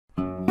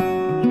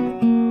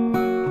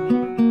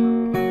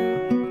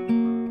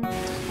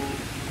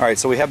Alright,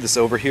 so we have this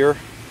over here.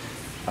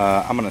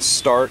 I'm going to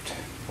start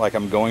like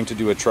I'm going to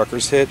do a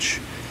trucker's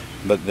hitch,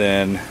 but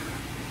then,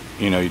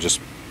 you know, you just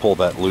pull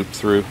that loop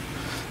through.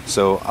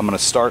 So I'm going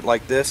to start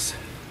like this,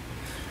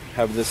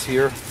 have this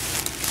here,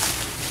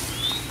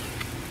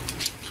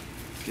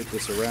 get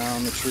this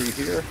around the tree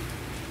here,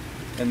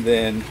 and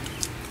then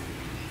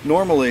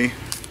normally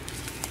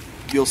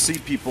you'll see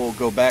people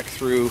go back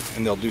through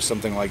and they'll do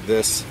something like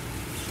this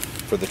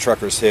for the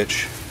trucker's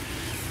hitch,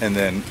 and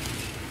then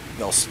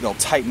they'll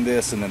tighten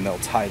this and then they'll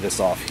tie this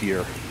off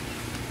here.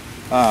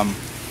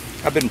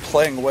 I've been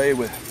playing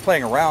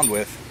around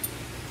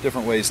with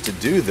different ways to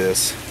do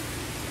this,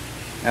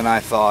 and I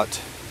thought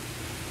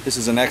this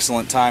is an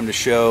excellent time to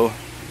show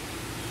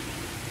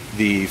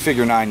the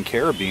figure 9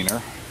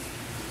 carabiner.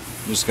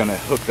 I'm just going to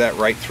hook that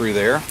right through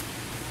there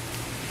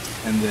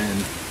and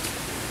then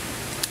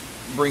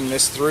bring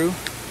this through.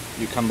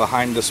 You come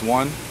behind this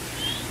one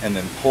and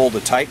then pull to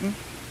tighten,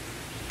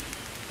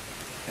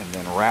 and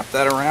then wrap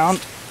that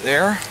around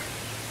there,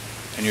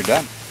 and you're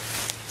done.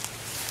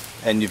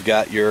 And you've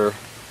got your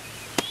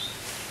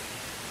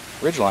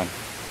Ridgeline.